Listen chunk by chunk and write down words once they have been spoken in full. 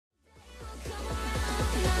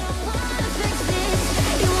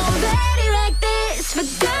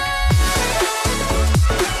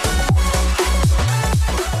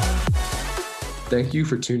Thank you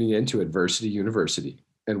for tuning in to Adversity University,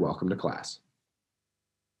 and welcome to class.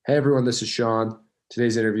 Hey everyone, this is Sean.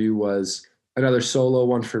 Today's interview was another solo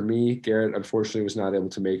one for me. Garrett unfortunately was not able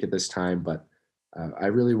to make it this time, but I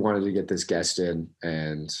really wanted to get this guest in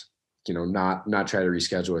and not try to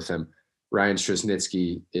reschedule with him. Ryan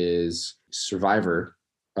Strasnitsky is survivor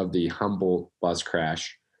of the Humboldt bus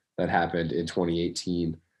crash that happened in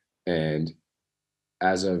 2018, and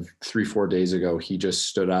as of 3-4 days ago, he just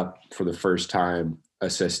stood up for the first time,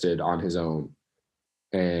 assisted on his own.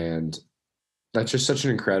 And that's just such an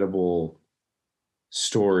incredible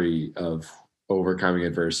story of overcoming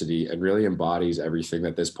adversity and really embodies everything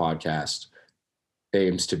that this podcast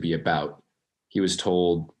aims to be about. He was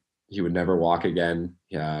told he would never walk again,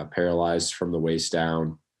 paralyzed from the waist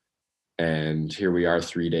down. And here we are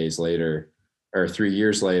 3 years later,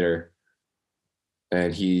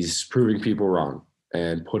 and he's proving people wrong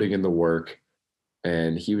and putting in the work.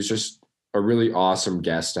 And he was just a really awesome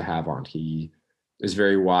guest to have on. He is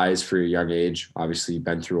very wise for a young age, obviously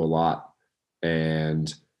been through a lot,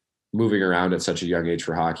 and moving around at such a young age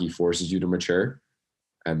for hockey forces you to mature.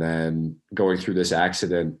 And then going through this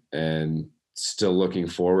accident and still looking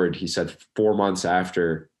forward, he said 4 months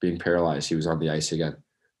after being paralyzed, he was on the ice again.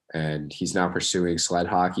 And he's now pursuing sled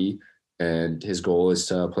hockey, and his goal is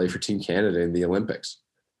to play for Team Canada in the Olympics.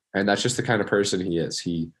 And that's just the kind of person he is.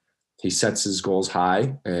 He sets his goals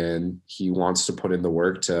high, and he wants to put in the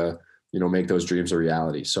work to, make those dreams a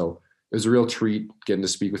reality. So it was a real treat getting to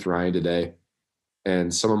speak with Ryan today.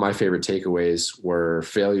 And some of my favorite takeaways were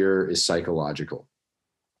failure is psychological.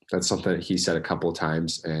 That's something that he said a couple of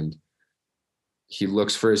times, and he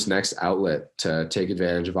looks for his next outlet to take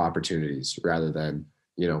advantage of opportunities rather than,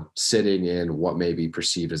 sitting in what may be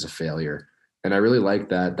perceived as a failure. And I really like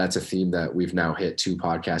that. That's a theme that we've now hit 2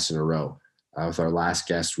 podcasts in a row. With our last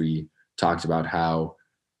guest, we talked about how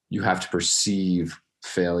you have to perceive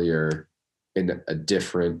failure in a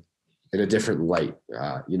different light.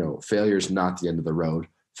 Failure is not the end of the road.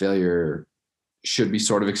 Failure should be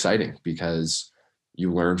sort of exciting because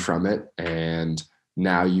you learn from it, and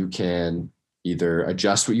now you can either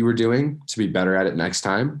adjust what you were doing to be better at it next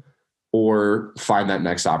time, or find that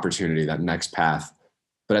next opportunity, that next path.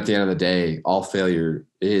 But at the end of the day, all failure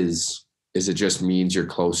is it just means you're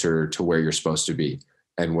closer to where you're supposed to be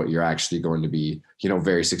and what you're actually going to be,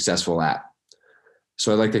 very successful at.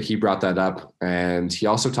 So I like that he brought that up. And he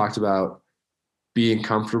also talked about being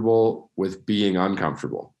comfortable with being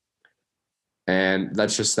uncomfortable. And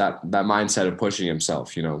that's just that mindset of pushing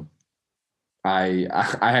himself. I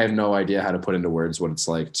have no idea how to put into words what it's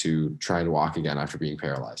like to try and walk again after being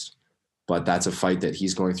paralyzed. But that's a fight that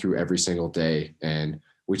he's going through every single day. And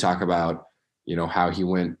we talk about, how he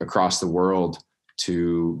went across the world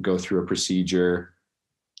to go through a procedure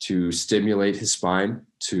to stimulate his spine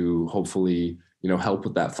to hopefully, help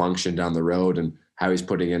with that function down the road, and how he's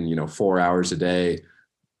putting in, 4 hours a day,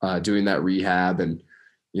 doing that rehab, and,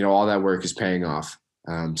 all that work is paying off.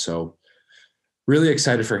 So really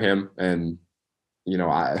excited for him. And,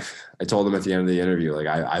 I told him at the end of the interview, like,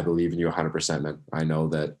 I believe in you 100%, man. I know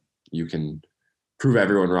that you can prove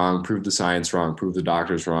everyone wrong, prove the science wrong, prove the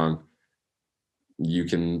doctors wrong. You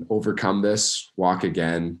can overcome this, walk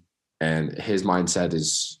again. And his mindset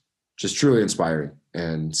is just truly inspiring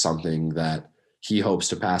and something that he hopes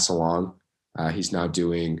to pass along. He's now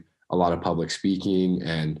doing a lot of public speaking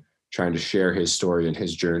and trying to share his story and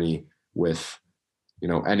his journey with,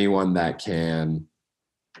 anyone that can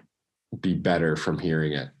be better from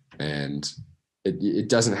hearing it. And it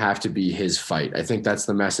doesn't have to be his fight. I think that's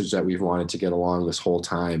the message that we've wanted to get along this whole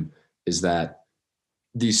time, is that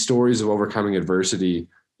these stories of overcoming adversity,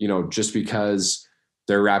 just because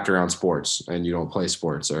they're wrapped around sports and you don't play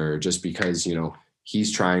sports, or just because,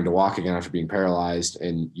 he's trying to walk again after being paralyzed,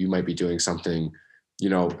 and you might be doing something,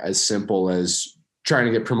 as simple as trying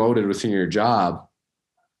to get promoted within your job,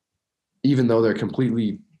 even though they're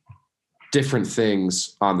completely different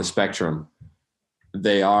things on the spectrum,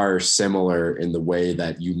 they are similar in the way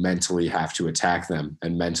that you mentally have to attack them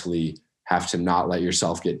and mentally have to not let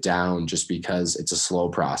yourself get down just because it's a slow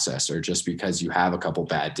process or just because you have a couple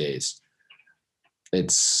bad days.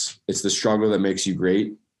 It's the struggle that makes you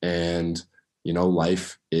great. And,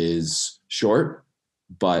 life is short,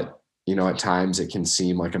 but, at times it can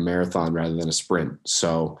seem like a marathon rather than a sprint.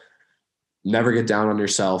 So never get down on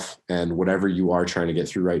yourself, and whatever you are trying to get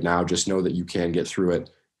through right now, just know that you can get through it.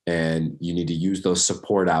 And you need to use those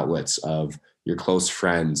support outlets of your close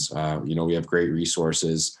friends. We have great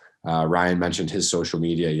resources. Ryan mentioned his social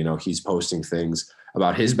media. He's posting things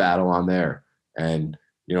about his battle on there. And,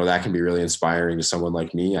 that can be really inspiring to someone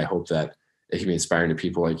like me. I hope that it can be inspiring to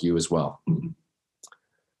people like you as well.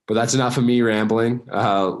 But that's enough of me rambling.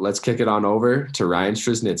 Let's kick it on over to Ryan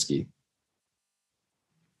Strzelnicki.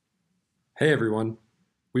 Hey everyone,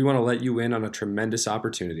 we want to let you in on a tremendous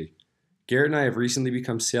opportunity. Garrett and I have recently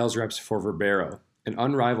become sales reps for Verbero, an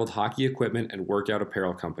unrivaled hockey equipment and workout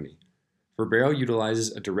apparel company. Verbero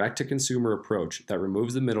utilizes a direct-to-consumer approach that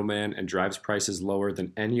removes the middleman and drives prices lower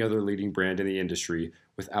than any other leading brand in the industry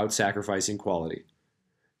without sacrificing quality.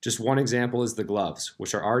 Just one example is the gloves,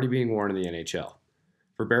 which are already being worn in the NHL.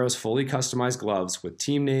 Verbero's fully customized gloves with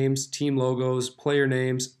team names, team logos, player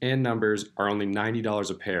names, and numbers are only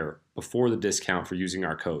 $90 a pair before the discount for using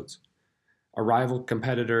our codes. A rival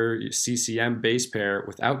competitor CCM base pair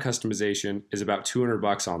without customization is about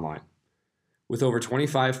 $200 online. With over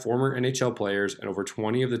 25 former NHL players and over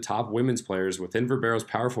 20 of the top women's players within Verbero's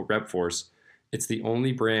powerful rep force, it's the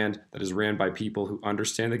only brand that is ran by people who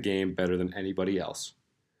understand the game better than anybody else.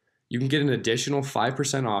 You can get an additional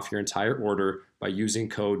 5% off your entire order by using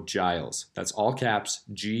code GILES, that's all caps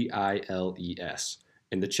GILES,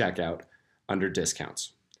 in the checkout under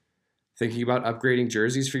discounts. Thinking about upgrading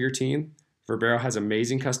jerseys for your team? Verbero has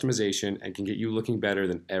amazing customization and can get you looking better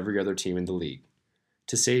than every other team in the league.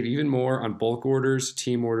 To save even more on bulk orders,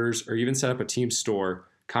 team orders, or even set up a team store,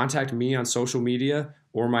 contact me on social media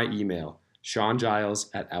or my email,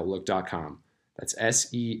 seangiles@outlook.com. That's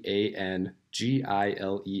SEANGILES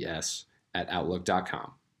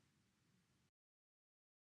 @outlook.com.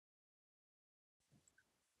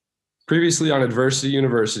 Previously on Adversity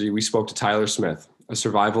University, we spoke to Tyler Smith, a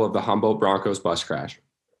survival of the Humboldt Broncos bus crash.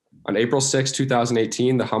 On April 6,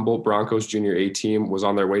 2018, the Humboldt Broncos Junior A team was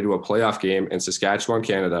on their way to a playoff game in Saskatchewan,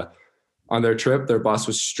 Canada. On their trip, their bus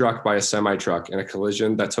was struck by a semi-truck in a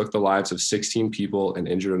collision that took the lives of 16 people and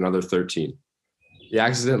injured another 13. The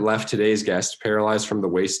accident left today's guest paralyzed from the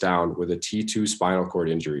waist down with a T2 spinal cord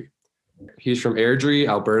injury. He's from Airdrie,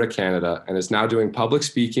 Alberta, Canada, and is now doing public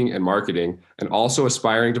speaking and marketing and also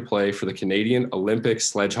aspiring to play for the Canadian Olympic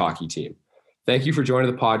sledge hockey team. Thank you for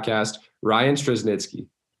joining the podcast, Ryan Strzelnicki.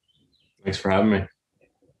 Thanks for having me. I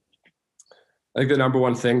think the number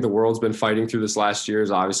one thing the world's been fighting through this last year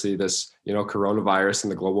is obviously this, coronavirus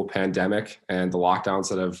and the global pandemic and the lockdowns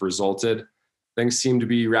that have resulted. Things seem to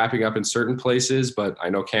be wrapping up in certain places, but I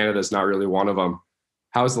know Canada is not really one of them.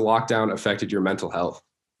 How has the lockdown affected your mental health?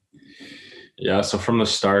 Yeah, so from the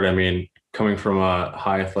start, coming from a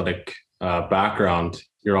high athletic background,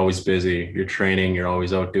 you're always busy, you're training, you're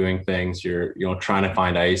always out doing things, you're trying to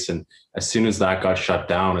find ice. And as soon as that got shut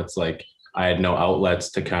down, it's like I had no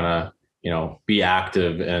outlets to kind of, be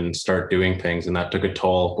active and start doing things. And that took a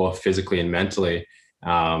toll both physically and mentally.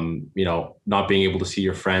 Not being able to see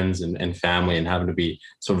your friends and family and having to be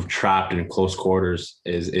sort of trapped in close quarters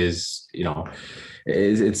is it's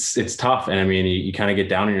tough. And you kind of get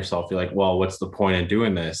down on yourself. You're like, well, what's the point in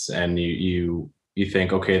doing this? And you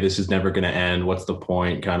think, okay, this is never going to end. What's the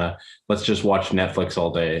point? Let's just watch Netflix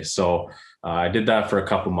all day. So I did that for a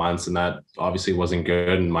couple months, and that obviously wasn't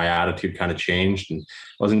good. And my attitude kind of changed, and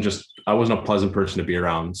I wasn't a pleasant person to be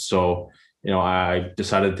around. So, I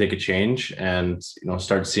decided to take a change and,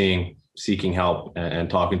 start seeking help and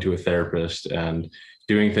talking to a therapist and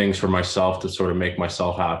doing things for myself to sort of make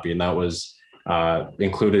myself happy. And that was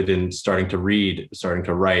included in starting to read, starting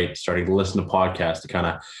to write, starting to listen to podcasts to kind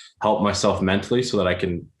of help myself mentally so that I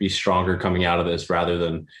can be stronger coming out of this rather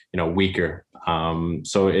than, weaker.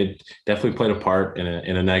 So it definitely played a part in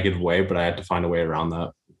a negative way, but I had to find a way around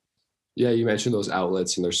that. Yeah, you mentioned those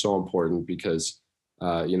outlets, and they're so important because,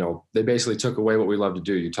 they basically took away what we love to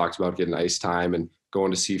do. You talked about getting ice time and going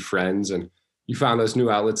to see friends, and you found those new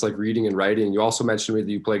outlets like reading and writing. You also mentioned to me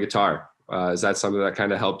that you play guitar. Is that something that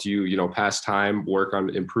kind of helped you, pass time, work on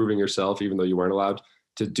improving yourself, even though you weren't allowed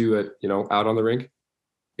to do it, out on the rink?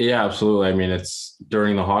 Yeah, absolutely. It's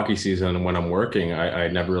during the hockey season when I'm working, I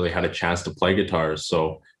never really had a chance to play guitar.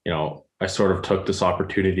 So, I sort of took this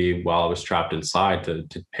opportunity while I was trapped inside to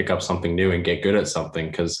pick up something new and get good at something.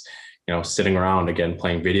 Because, sitting around again,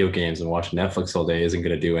 playing video games and watching Netflix all day isn't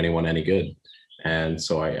going to do anyone any good. And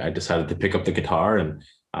so I decided to pick up the guitar and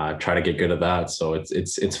try to get good at that. So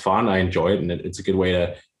it's fun. I enjoy it. And it's a good way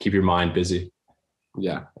to keep your mind busy.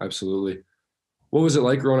 Yeah, absolutely. What was it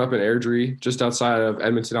like growing up in Airdrie, just outside of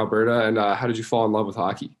Edmonton, Alberta? And how did you fall in love with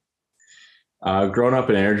hockey? Growing up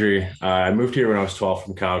in Airdrie, I moved here when I was 12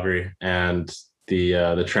 from Calgary, and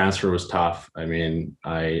the transfer was tough. I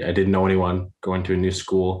didn't know anyone, going to a new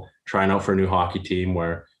school, trying out for a new hockey team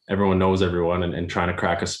where everyone knows everyone and trying to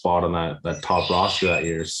crack a spot on that top roster that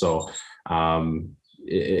year. So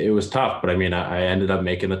it was tough, but I ended up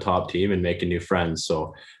making the top team and making new friends.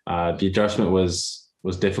 So the adjustment was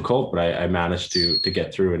was difficult, but I managed to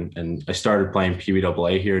get through, and I started playing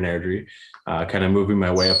PBAA here in Airdrie, kind of moving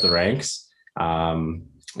my way up the ranks.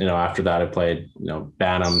 After that, I played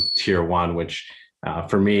Bantam Tier 1, which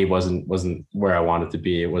for me wasn't where I wanted to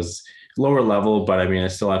be. It was lower level, but I mean, I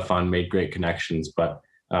still had fun, made great connections. But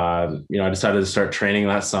I decided to start training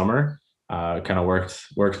that summer. Kind of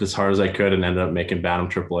worked as hard as I could, and ended up making Bantam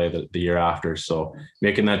AAA the year after. So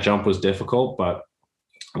making that jump was difficult, but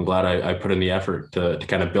I'm glad I put in the effort to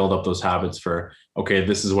kind of build up those habits for, okay,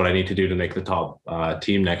 this is what I need to do to make the top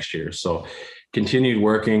team next year. So continued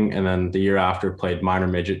working, and then the year after played minor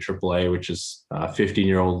midget AAA, which is a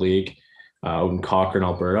 15-year-old league out in Cochrane,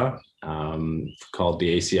 Alberta, called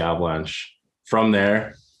the AC Avalanche. From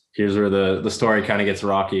there, here's where the story kind of gets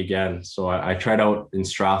rocky again. So I tried out in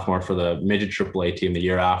Strathmore for the midget AAA team the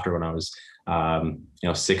year after when I was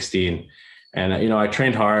 16. And, I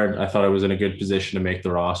trained hard. I thought I was in a good position to make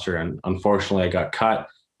the roster. And unfortunately, I got cut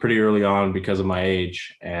pretty early on because of my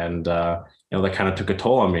age. And, that kind of took a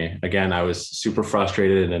toll on me. Again, I was super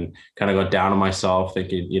frustrated and kind of got down on myself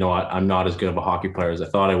thinking, I'm not as good of a hockey player as I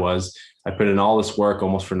thought I was. I put in all this work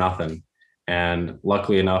almost for nothing. And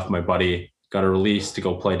luckily enough, my buddy got a release to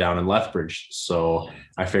go play down in Lethbridge. So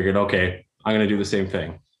I figured, okay, I'm going to do the same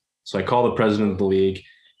thing. So I called the president of the league.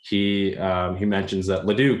 He mentions that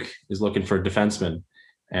Leduc is looking for a defenseman.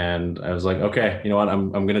 And I was like, okay, you know what?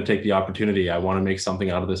 I'm going to take the opportunity. I want to make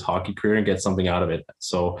something out of this hockey career and get something out of it.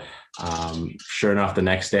 So sure enough, the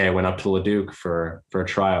next day I went up to Leduc for a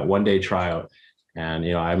tryout, 1-day tryout. And,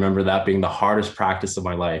 I remember that being the hardest practice of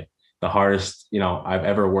my life, the hardest, I've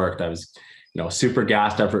ever worked. I was, super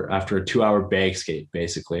gassed after a 2-hour bag skate,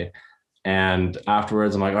 basically. And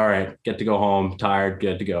afterwards, I'm like, all right, get to go home, tired,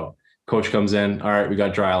 good to go. Coach comes in, all right, we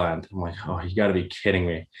got dry land. I'm like, oh, you got to be kidding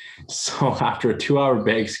me. So after a 2-hour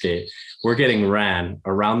bag skate, we're getting ran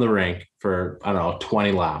around the rink for,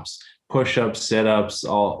 20 laps, push-ups, sit-ups,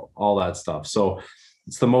 all that stuff. So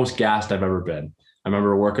it's the most gassed I've ever been. I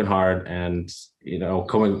remember working hard and,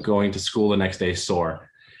 going to school the next day sore.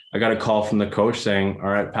 I got a call from the coach saying, all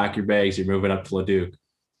right, pack your bags, you're moving up to Leduc.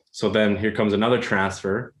 So then here comes another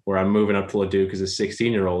transfer where I'm moving up to Leduc as a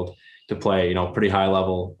 16-year-old to play, pretty high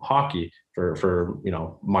level hockey for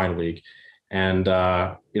minor league. And,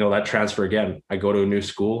 that transfer again, I go to a new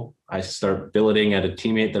school. I start billeting at a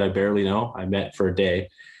teammate that I barely know. I met for a day.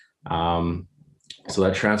 So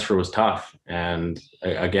that transfer was tough. And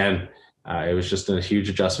again, it was just a huge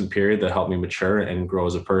adjustment period that helped me mature and grow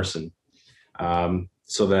as a person.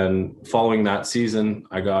 So then following that season,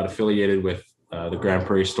 I got affiliated with the Grand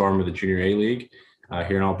Prairie Storm of the Junior A League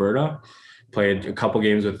here in Alberta. Played a couple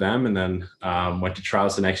games with them, and then went to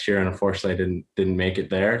trials the next year, and unfortunately I didn't make it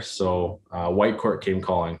there. So Whitecourt came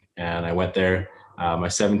calling, and I went there my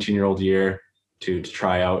 17-year-old year to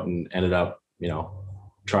try out, and ended up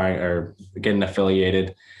trying or getting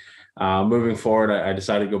affiliated. Moving forward, I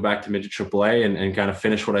decided to go back to midget AAA and kind of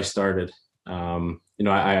finish what I started.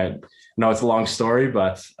 I know it's a long story,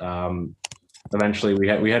 but eventually we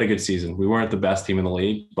had a good season. We weren't the best team in the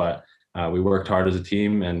league, but we worked hard as a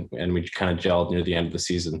team, and we kind of gelled near the end of the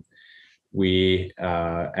season. We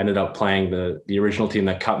ended up playing the original team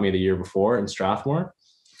that cut me the year before in Strathmore,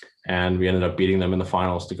 and we ended up beating them in the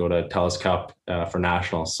finals to go to TELUS Cup for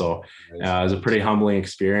nationals. So it was a pretty humbling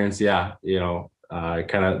experience. Yeah,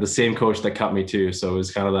 kind of the same coach that cut me too. So it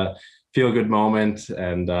was kind of that feel-good moment,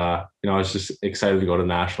 and I was just excited to go to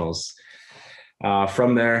nationals.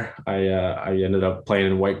 From there, I ended up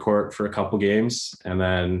playing in Whitecourt for a couple games, and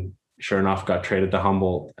then sure enough, got traded to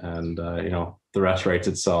Humboldt, and the rest writes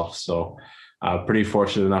itself. So pretty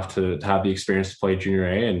fortunate enough to have the experience to play Junior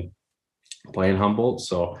A and play in Humboldt.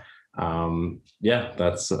 So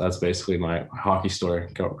that's basically my hockey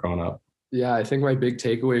story growing up. Yeah, I think my big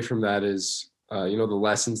takeaway from that is the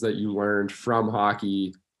lessons that you learned from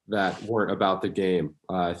hockey that weren't about the game.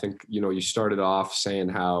 I think you started off saying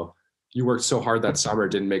how you worked so hard that summer,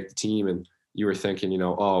 didn't make the team, and you were thinking,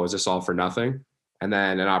 oh, is this all for nothing? And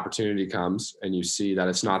then an opportunity comes and you see that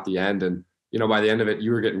it's not the end. And, by the end of it,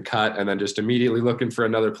 you were getting cut and then just immediately looking for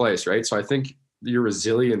another place, right? So I think your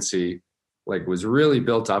resiliency was really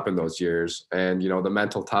built up in those years, and, the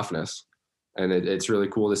mental toughness. And it's really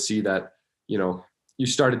cool to see that, you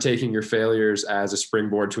started taking your failures as a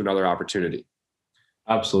springboard to another opportunity.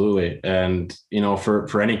 Absolutely. And,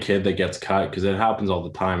 for any kid that gets cut, because it happens all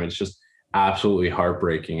the time, it's just absolutely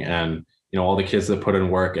heartbreaking. And, all the kids that put in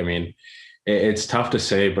work, I mean, it's tough to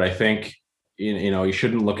say, but I think, you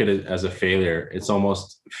shouldn't look at it as a failure.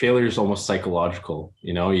 Failure is almost psychological.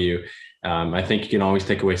 I think you can always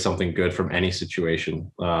take away something good from any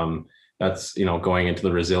situation. That's, going into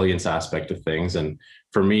the resilience aspect of things. And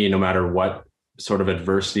for me, no matter what sort of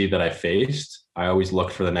adversity that I faced, I always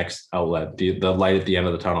looked for the next outlet, the light at the end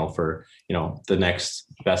of the tunnel for, the next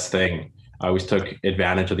best thing. I always took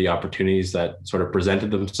advantage of the opportunities that sort of presented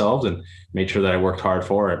themselves and made sure that I worked hard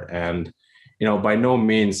for it. And, by no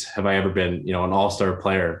means have I ever been, an all-star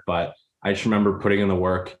player, but I just remember putting in the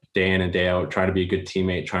work day in and day out, trying to be a good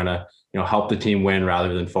teammate, trying to, help the team win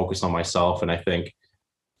rather than focus on myself. And I think,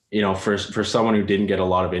 for someone who didn't get a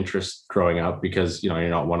lot of interest growing up because, you're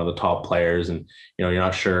not one of the top players and, you're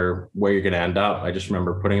not sure where you're going to end up. I just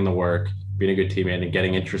remember putting in the work, being a good teammate and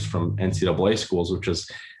getting interest from NCAA schools, which is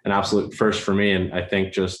an absolute first for me. And I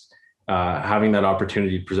think just having that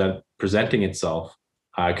opportunity presenting itself,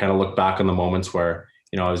 I kind of look back on the moments where,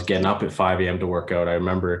 I was getting up at 5 a.m. to work out. I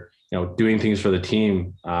remember, doing things for the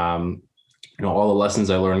team, all the lessons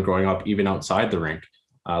I learned growing up, even outside the rink.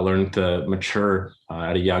 Learning to mature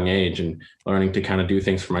at a young age and learning to kind of do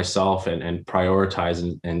things for myself and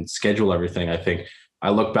prioritize and schedule everything. I think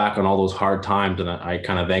I look back on all those hard times and I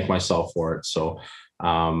kind of thank myself for it. So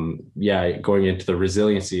going into the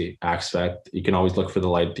resiliency aspect, you can always look for the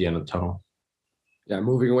light at the end of the tunnel. Yeah,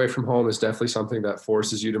 moving away from home is definitely something that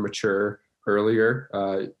forces you to mature earlier.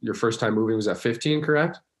 Your first time moving was at 15,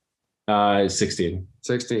 correct? 16.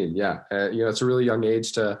 16, yeah. It's a really young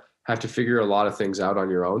age to have to figure a lot of things out on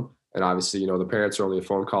your own. And obviously, the parents are only a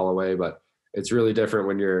phone call away, but it's really different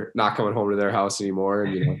when you're not coming home to their house anymore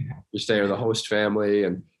and, you're staying with the host family.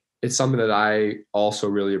 And it's something that I also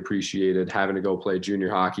really appreciated, having to go play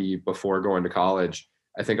junior hockey before going to college.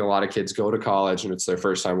 I think a lot of kids go to college and it's their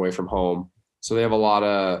first time away from home. So they have a lot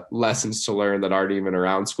of lessons to learn that aren't even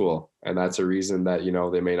around school. And that's a reason that,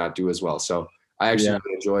 they may not do as well. So I actually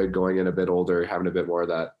really enjoyed going in a bit older, having a bit more of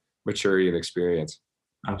that maturity and experience.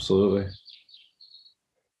 Absolutely.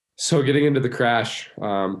 So getting into the crash,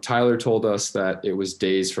 Tyler told us that it was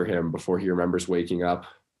days for him before he remembers waking up.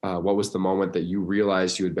 What was the moment that you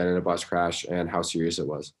realized you had been in a bus crash and how serious it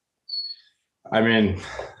was? I mean,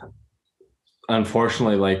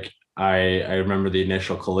 unfortunately, I remember the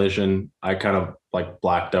initial collision. I kind of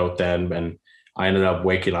blacked out then, and I ended up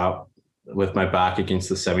waking up with my back against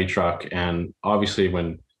the semi truck. And obviously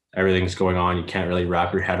when everything's going on, you can't really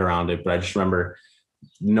wrap your head around it. But I just remember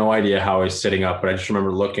no idea how I was sitting up, but I just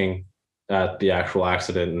remember looking at the actual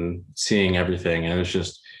accident and seeing everything. And it was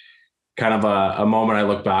just kind of a moment I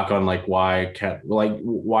look back on, why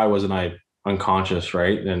wasn't I unconscious,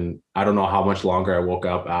 right? And I don't know how much longer I woke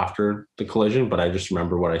up after the collision, but I just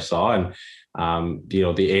remember what I saw. And,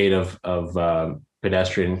 the aid of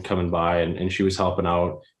pedestrian coming by and she was helping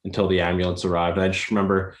out until the ambulance arrived. And I just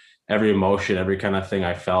remember every emotion, every kind of thing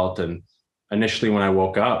I felt. And initially when I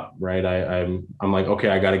woke up, right, I'm like, okay,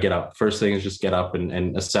 I got to get up. First thing is just get up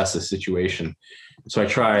and assess the situation. So I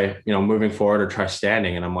try, moving forward or try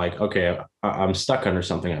standing, and I'm like, okay, I'm stuck under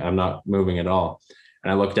something. I'm not moving at all.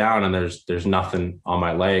 And I look down and there's nothing on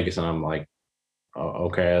my legs, and I'm like, oh,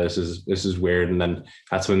 okay, this is weird. And then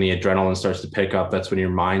that's when the adrenaline starts to pick up. That's when your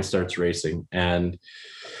mind starts racing. And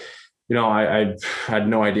I had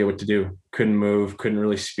no idea what to do. Couldn't move, couldn't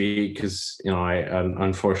really speak because I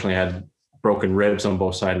unfortunately had broken ribs on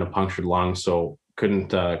both sides and a punctured lung, so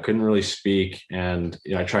couldn't really speak. And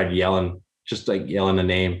I tried yelling a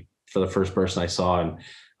name for the first person I saw, and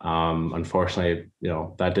unfortunately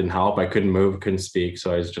that didn't help. I couldn't move, couldn't speak,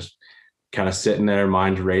 so I was just kind of sitting there,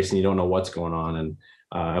 mind racing. You don't know what's going on. And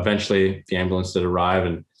eventually the ambulance did arrive,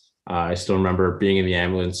 and I still remember being in the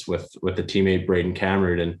ambulance with the teammate Braden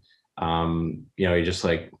Cameron, and he just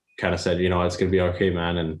kind of said, it's gonna be okay,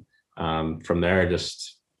 man. And from there I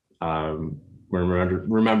just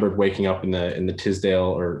remembered waking up in the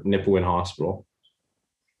Tisdale or Nipawin Hospital.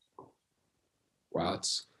 Wow,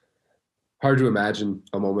 it's hard to imagine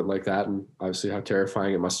a moment like that, and obviously how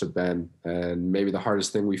terrifying it must have been. And maybe the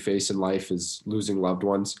hardest thing we face in life is losing loved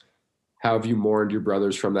ones. How have you mourned your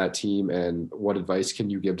brothers from that team, and what advice can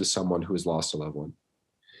you give to someone who has lost a loved one?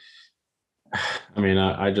 I mean,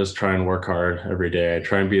 I just try and work hard every day. I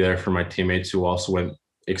try and be there for my teammates who also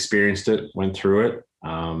experienced it, went through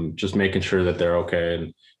it. Just making sure that they're okay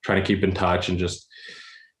and trying to keep in touch, and just,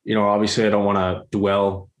 obviously I don't want to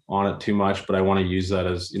dwell on it too much, but I want to use that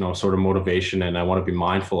as, sort of motivation, and I want to be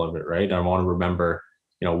mindful of it, right? I want to remember,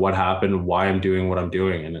 what happened, why I'm doing what I'm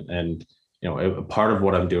doing. And a part of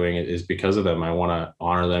what I'm doing is because of them. I want to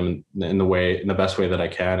honor them in the best way that I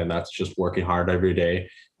can. And that's just working hard every day,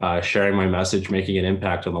 sharing my message, making an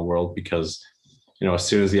impact on the world, because, as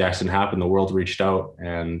soon as the accident happened, the world reached out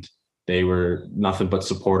and they were nothing but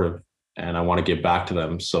supportive, and I want to give back to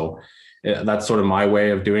them. So that's sort of my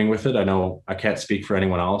way of doing with it. I know I can't speak for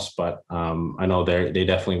anyone else, but I know they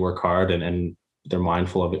definitely work hard and they're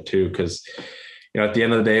mindful of it too. Because, at the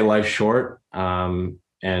end of the day, life's short.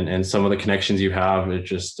 And some of the connections you have, it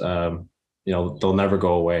just, they'll never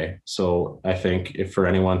go away. So I think if for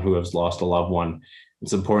anyone who has lost a loved one,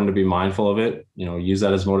 it's important to be mindful of it, use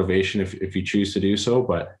that as motivation if you choose to do so.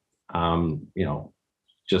 But,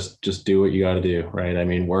 just do what you got to do. Right. I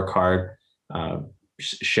mean, work hard,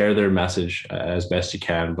 share their message as best you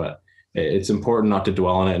can, but it's important not to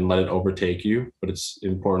dwell on it and let it overtake you, but it's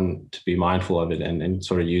important to be mindful of it and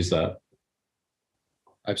sort of use that.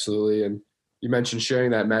 Absolutely. And you mentioned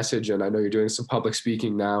sharing that message, and I know you're doing some public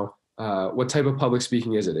speaking now. What type of public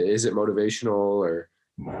speaking is it? Is it motivational, or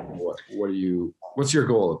what's your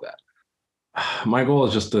goal of that? My goal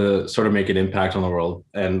is just to sort of make an impact on the world.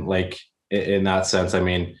 And like in that sense, I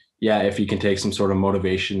mean, yeah, if you can take some sort of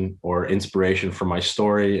motivation or inspiration from my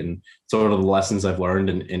story and sort of the lessons I've learned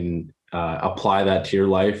and apply that to your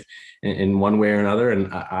life in one way or another.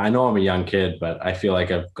 And I know I'm a young kid, but I feel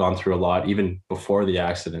like I've gone through a lot even before the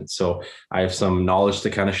accident. So I have some knowledge to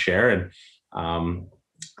kind of share, and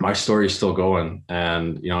my story is still going.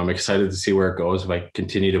 And, I'm excited to see where it goes if I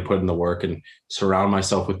continue to put in the work and surround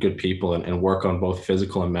myself with good people and work on both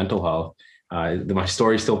physical and mental health. My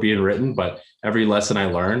story is still being written, but every lesson I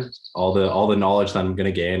learn, all the knowledge that I'm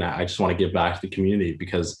going to gain, I just want to give back to the community,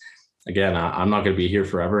 because again, I'm not going to be here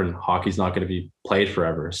forever, and hockey's not going to be played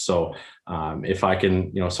forever. So if I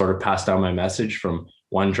can, sort of pass down my message from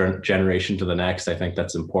one generation to the next, I think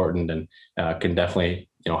that's important, and can definitely,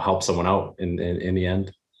 help someone out in the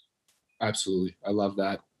end. Absolutely. I love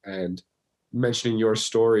that. And mentioning your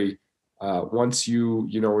story, once you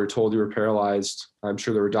were told you were paralyzed, I'm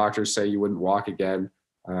sure there were doctors say you wouldn't walk again.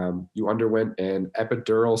 You underwent an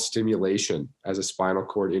epidural stimulation as a spinal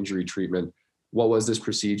cord injury treatment. What was this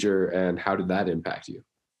procedure, and how did that impact you?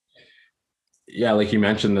 Yeah, like you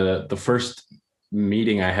mentioned, the first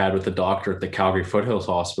meeting I had with the doctor at the Calgary Foothills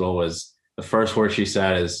Hospital was the first word she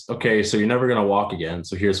said is, "Okay, so you're never going to walk again.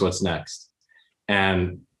 So here's what's next."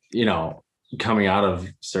 And, coming out of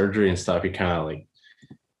surgery and stuff, you kind of like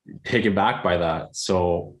taken back by that.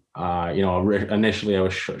 So, initially I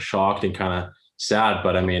was shocked and kind of sad,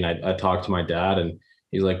 but I mean, I talked to my dad, and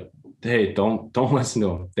he's like, "Hey, don't listen to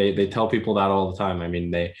them. They tell people that all the time. I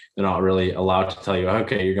mean, they're not really allowed to tell you,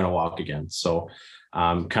 okay, you're going to walk again." So,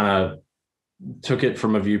 kind of took it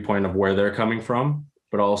from a viewpoint of where they're coming from,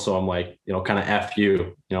 but also I'm like, kind of F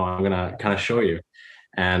you, I'm going to kind of show you.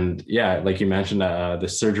 And yeah, like you mentioned, the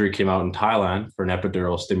surgery came out in Thailand for an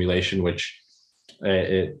epidural stimulation, which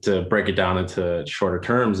to break it down into shorter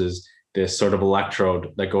terms is this sort of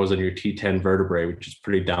electrode that goes on your T10 vertebrae, which is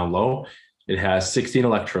pretty down low. It has 16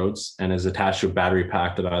 electrodes and is attached to a battery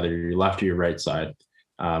pack on either your left or your right side.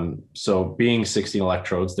 So being 16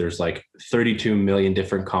 electrodes, there's like 32 million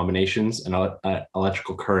different combinations and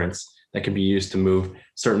electrical currents that can be used to move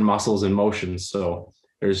certain muscles and motions. So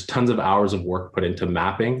there's tons of hours of work put into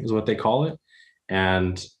mapping, is what they call it.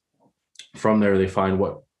 And from there, they find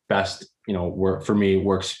what best, work for me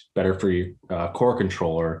works better for you, core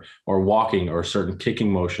control or walking or certain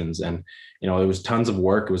kicking motions. And, it was tons of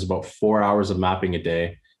work. It was about 4 hours of mapping a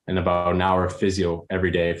day and about an hour of physio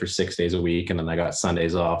every day for 6 days a week. And then I got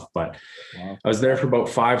Sundays off, but wow. I was there for about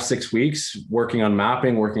 5-6 weeks working on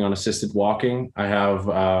mapping, working on assisted walking. I have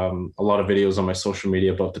a lot of videos on my social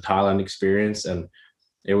media about the Thailand experience, and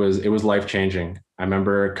it was life-changing. I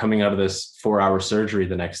remember coming out of this 4-hour surgery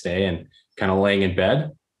the next day and kind of laying in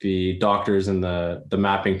bed. The doctors and the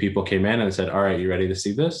mapping people came in and said, "All right, you ready to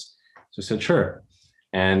see this?" So I said, "Sure."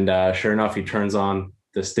 And sure enough, he turns on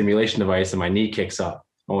the stimulation device and my knee kicks up,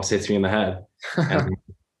 almost hits me in the head. And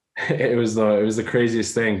it was the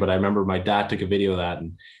craziest thing. But I remember my dad took a video of that,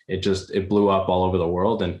 and it blew up all over the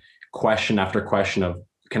world. And question after question of,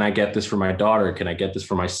 can I get this for my daughter? Can I get this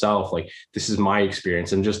for myself? Like, this is my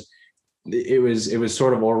experience. And just, it was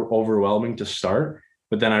sort of overwhelming to start.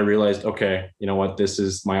 But then I realized, okay, you know what, this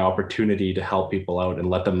is my opportunity to help people out and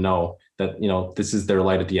let them know that, this is their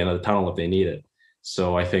light at the end of the tunnel if they need it.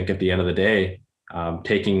 So I think at the end of the day,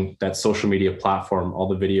 taking that social media platform, all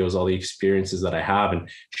the videos, all the experiences that I have, and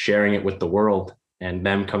sharing it with the world, and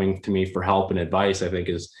them coming to me for help and advice, I think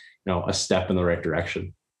is, a step in the right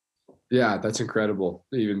direction. Yeah, that's incredible.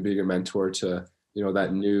 Even being a mentor to,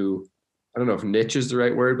 that new, I don't know if niche is the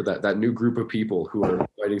right word, but that new group of people who are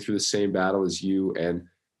fighting through the same battle as you. And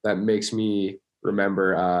that makes me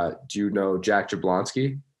remember, do you know Jack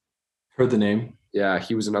Jablonski? Heard the name. Yeah,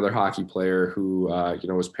 he was another hockey player who,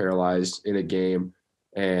 was paralyzed in a game.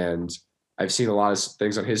 And I've seen a lot of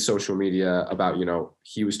things on his social media about,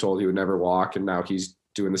 he was told he would never walk, and now he's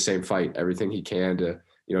doing the same fight, everything he can to,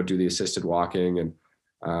 do the assisted walking. And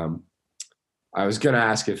I was going to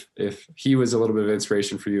ask if he was a little bit of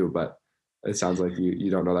inspiration for you, but It sounds like you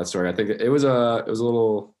don't know that story. I think it was a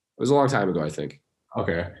long time ago, I think.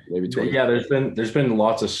 Okay. Maybe 20. Yeah, there's been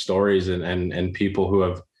lots of stories and people who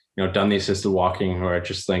have, done the assisted walking who are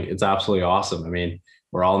just think it's absolutely awesome. I mean,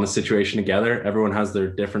 we're all in the situation together. Everyone has their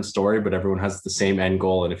different story, but everyone has the same end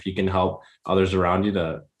goal. And if you can help others around you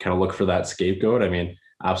to kind of look for that scapegoat, I mean,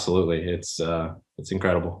 absolutely. It's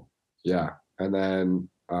incredible. Yeah. And then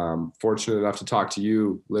fortunate enough to talk to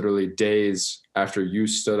you literally days after you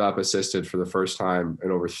stood up assisted for the first time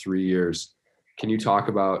in over 3 years. Can you talk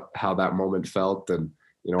about how that moment felt and,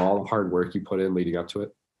 all the hard work you put in leading up to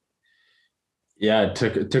it? Yeah,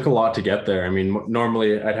 it took a lot to get there. I mean,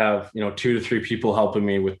 normally I'd have 2 to 3 people helping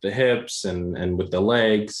me with the hips and with the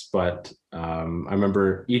legs, but I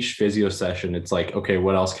remember each physio session, it's like, okay,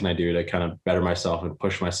 what else can I do to kind of better myself and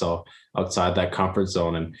push myself outside that comfort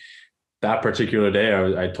zone? And that particular day,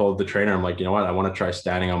 I told the trainer, I'm like, you know what, I want to try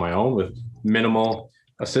standing on my own with minimal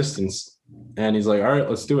assistance, and he's like, all right,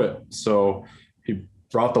 let's do it. So he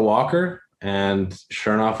brought the walker, and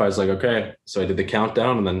sure enough, I was like, okay. So I did the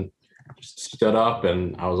countdown, and then stood up,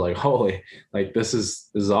 and I was like, holy, like this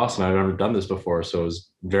is awesome. I've never done this before. So it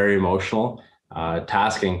was very emotional,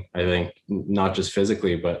 tasking, I think, not just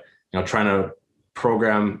physically, but trying to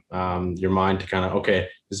program your mind to kind of, okay,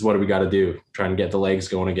 this is what we got to do, try and get the legs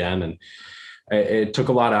going again. And it took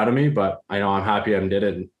a lot out of me, but I know I'm happy I did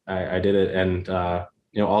it. I did it. And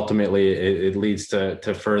ultimately it leads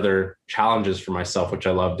to further challenges for myself, which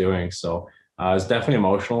I love doing. So it's definitely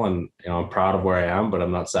emotional, and I'm proud of where I am, but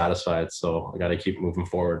I'm not satisfied. So I got to keep moving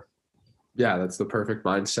forward. Yeah, that's the perfect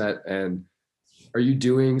mindset. And are you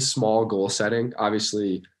doing small goal setting?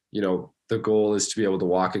 Obviously, the goal is to be able to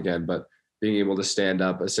walk again, but being able to stand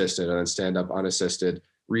up assisted and then stand up unassisted,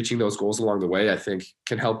 reaching those goals along the way, I think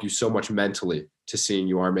can help you so much mentally to seeing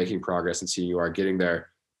you are making progress and seeing you are getting there.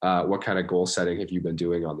 What kind of goal setting have you been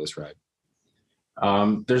doing on this ride?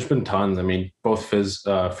 There's been tons. I mean, both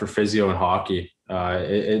for physio and hockey,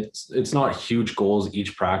 it's not huge goals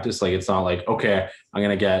each practice. Like, it's not like, okay, I'm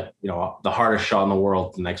gonna get the hardest shot in the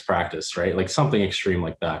world the next practice, right? Like something extreme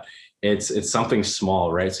like that. It's something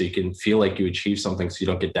small, right? So you can feel like you achieve something, so you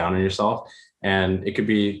don't get down on yourself. And it could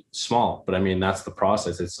be small, but I mean, that's the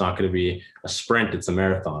process. It's not going to be a sprint; it's a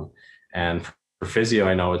marathon. And for physio,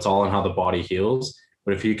 I know it's all on how the body heals.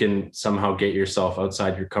 But if you can somehow get yourself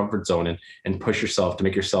outside your comfort zone and push yourself to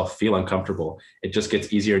make yourself feel uncomfortable, it just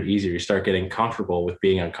gets easier and easier. You start getting comfortable with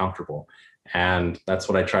being uncomfortable. And that's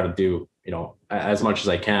what I try to do, as much as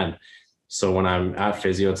I can. So when I'm at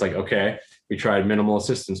physio, it's like, okay, we tried minimal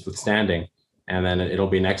assistance with standing. And then it'll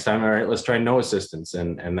be next time, all right, let's try no assistance.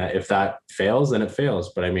 And that, if that fails, then it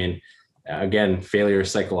fails. But I mean, again, failure is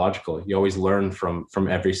psychological. You always learn from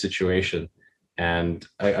every situation. And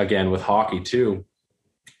again, with hockey too,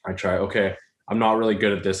 I try, okay, I'm not really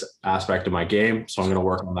good at this aspect of my game, so I'm going to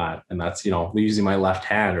work on that. And that's, using my left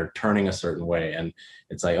hand or turning a certain way. And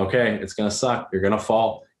it's like, okay, it's going to suck. You're going to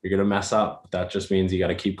fall. You're going to mess up. But that just means you got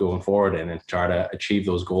to keep going forward and try to achieve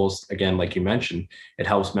those goals. Again, like you mentioned, it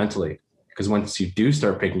helps mentally, because once you do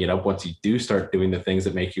start picking it up, once you do start doing the things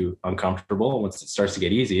that make you uncomfortable, once it starts to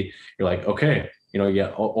get easy, you're like, okay, you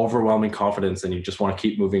get overwhelming confidence, and you just want to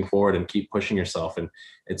keep moving forward and keep pushing yourself. And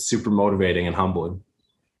it's super motivating and humbling.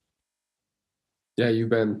 Yeah, you've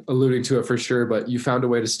been alluding to it for sure, but you found a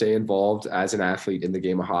way to stay involved as an athlete in the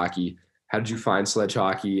game of hockey. How did you find sledge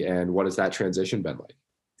hockey, and what has that transition been like?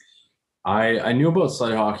 I knew about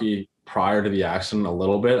sledge hockey prior to the accident a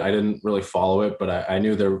little bit. I didn't really follow it, but I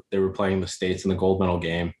knew they were playing the States in the gold medal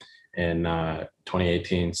game in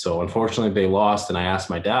 2018. So unfortunately they lost, and I asked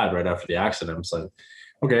my dad right after the accident. I was like,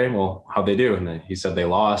 okay, well, how'd they do? And then he said they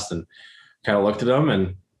lost, and kind of looked at them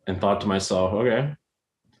and thought to myself, okay,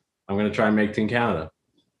 I'm going to try and make Team Canada.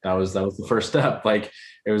 That was the first step. Like,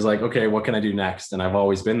 it was like, okay, what can I do next? And I've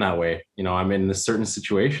always been that way. I'm in a certain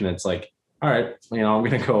situation. It's like, all right, I'm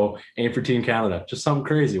going to go aim for Team Canada. Just something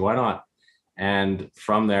crazy. Why not? And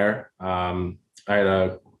from there, I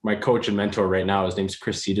had my coach and mentor right now, his name's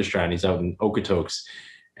Chris Cederstrand. He's out in Okotoks.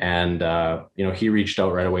 And, he reached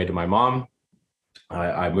out right away to my mom.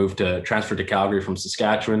 I transferred to Calgary from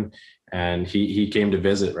Saskatchewan, and he came to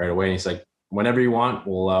visit right away. And he's like, whenever you want,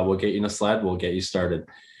 we'll get you in a sled. We'll get you started.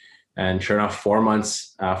 And sure enough, 4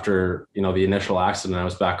 months after, the initial accident, I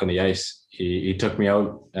was back on the ice. He took me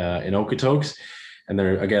out in Okotoks. And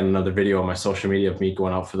there, again, another video on my social media of me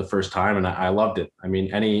going out for the first time. And I loved it. I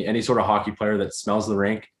mean, any sort of hockey player that smells the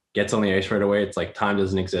rink, gets on the ice right away, it's like time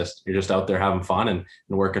doesn't exist. You're just out there having fun and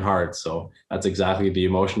working hard. So that's exactly the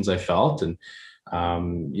emotions I felt. And,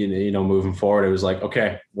 moving forward, it was like,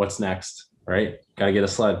 okay, what's next? Right? Got to get a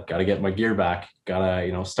sled, got to get my gear back, got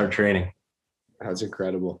to, start training. That's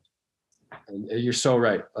incredible. and you're so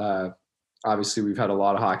right. Obviously, we've had a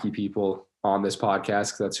lot of hockey people on this podcast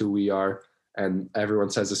because that's who we are. And everyone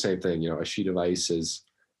says the same thing, a sheet of ice is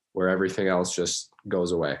where everything else just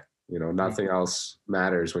goes away. Nothing else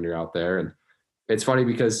matters when you're out there. And it's funny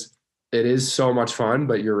because it is so much fun,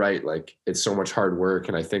 but you're right. Like, it's so much hard work.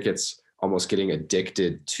 And I think it's almost getting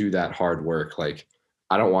addicted to that hard work. Like,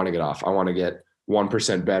 I don't want to get off. I want to get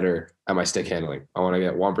 1% better at my stick handling. I want to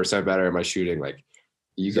get 1% better at my shooting. Like,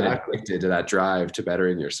 you get addicted to that drive to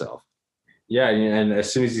bettering yourself. Yeah. And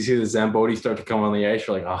as soon as you see the Zamboni start to come on the ice,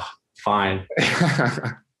 you're like, oh, fine.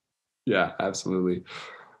 Yeah, absolutely.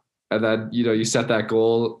 And then, you set that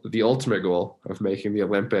goal, the ultimate goal of making the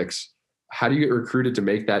Olympics. How do you get recruited to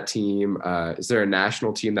make that team? Is there a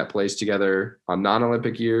national team that plays together on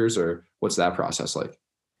non-Olympic years, or what's that process like?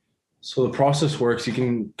 So the process works. You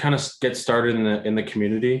can kind of get started in the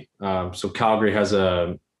community. So Calgary has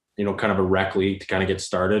a, kind of a rec league to kind of get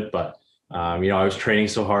started. But, I was training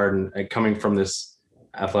so hard and coming from this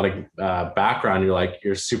athletic background,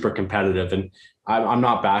 you're super competitive. And I'm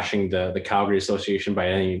not bashing the Calgary Association by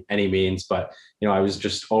any means, but, I was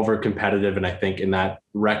just over competitive. And I think in that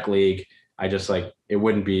rec league, I just it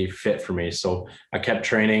wouldn't be fit for me. So I kept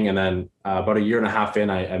training. And then about a year and a half in,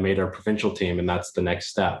 I made our provincial team, and that's the next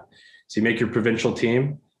step. So you make your provincial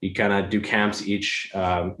team, you kind of do camps each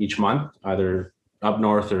month, either up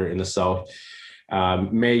north or in the south.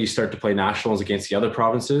 May you start to play nationals against the other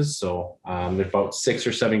provinces. So there's about 6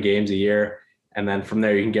 or 7 games a year. And then from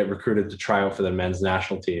there, you can get recruited to try out for the men's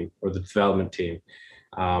national team or the development team.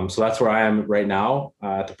 So that's where I am right now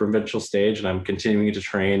at the provincial stage. And I'm continuing to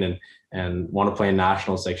train and want to play in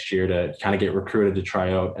nationals next year to kind of get recruited to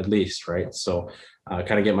try out at least, right? So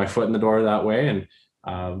kind of get my foot in the door that way. And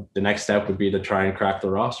the next step would be to try and crack the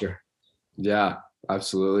roster. Yeah,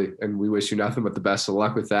 absolutely. And we wish you nothing but the best of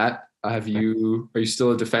luck with that. Are you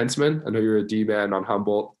still a defenseman? I know you're a D-man on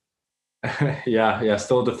Humboldt. Yeah,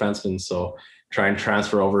 still a defenseman. So try and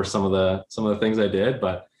transfer over some of the things I did,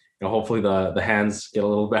 but hopefully the hands get a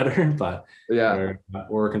little better. But yeah, we're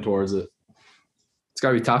working towards it. It's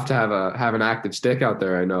gotta be tough to have an active stick out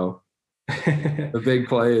there. I know the big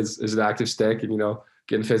play is an active stick, and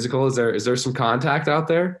getting physical. Is there some contact out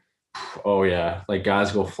there? Oh yeah,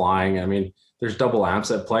 guys go flying. I mean, there's double amps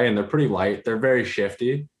at play, and they're pretty light. They're very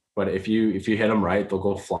shifty, but if you hit them right, they'll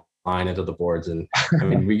go flying into the boards. And I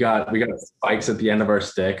mean, we got spikes at the end of our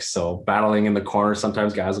sticks, so battling in the corner.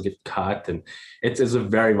 Sometimes guys will get cut, and it's a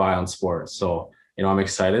very violent sport. So I'm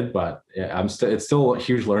excited, but yeah, it's still a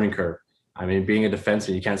huge learning curve. I mean, being a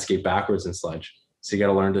defenseman, you can't skate backwards in sledge. So you got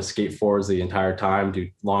to learn to skate forwards the entire time, do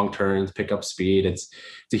long turns, pick up speed. It's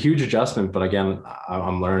a huge adjustment, but again,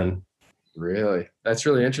 I'm learning. Really? That's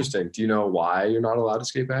really interesting. Do you know why you're not allowed to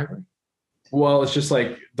skate backward? Well, it's just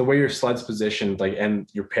the way your sled's positioned, and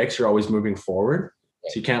your picks are always moving forward.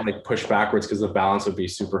 So you can't push backwards because the balance would be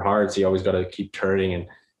super hard. So you always got to keep turning and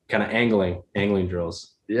kind of angling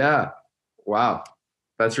drills. Yeah. Wow.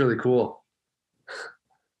 That's really cool.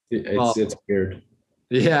 It's weird.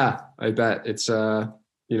 Yeah, I bet it's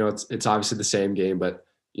it's obviously the same game, but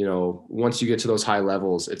once you get to those high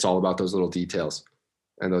levels, it's all about those little details,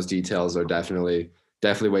 and those details are definitely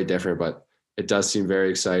way different. But it does seem very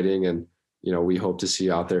exciting, and we hope to see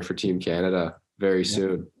you out there for Team Canada very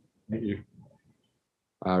soon. Thank you,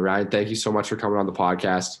 Ryan. Thank you so much for coming on the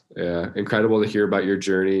podcast. Incredible to hear about your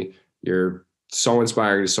journey. You're so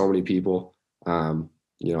inspiring to so many people.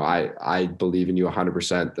 I believe in you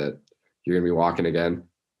 100% that you're going to be walking again.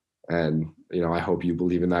 And, I hope you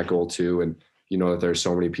believe in that goal too. And that there's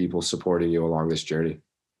so many people supporting you along this journey.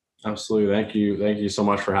 Absolutely. Thank you. Thank you so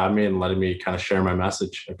much for having me and letting me kind of share my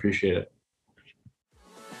message. I appreciate it.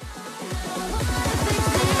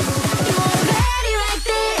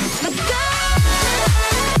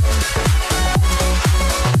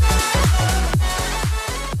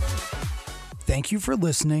 Thank you for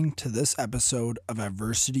listening to this episode of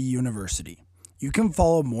Adversity University. You can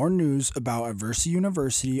follow more news about Adversity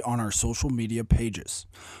University on our social media pages.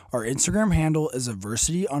 Our Instagram handle is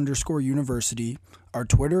adversity_university. Our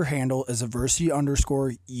Twitter handle is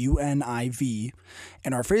adversity_UNIV.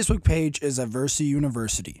 And our Facebook page is Adversity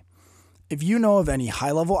University. If you know of any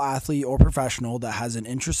high-level athlete or professional that has an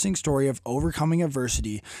interesting story of overcoming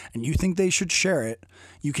adversity and you think they should share it,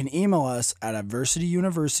 you can email us at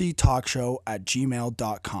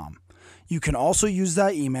adversityuniversitytalkshow@gmail.com. You can also use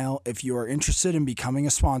that email if you are interested in becoming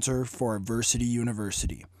a sponsor for Adversity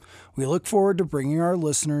University. We look forward to bringing our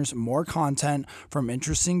listeners more content from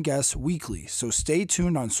interesting guests weekly, so stay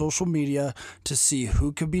tuned on social media to see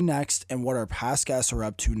who could be next and what our past guests are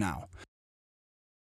up to now.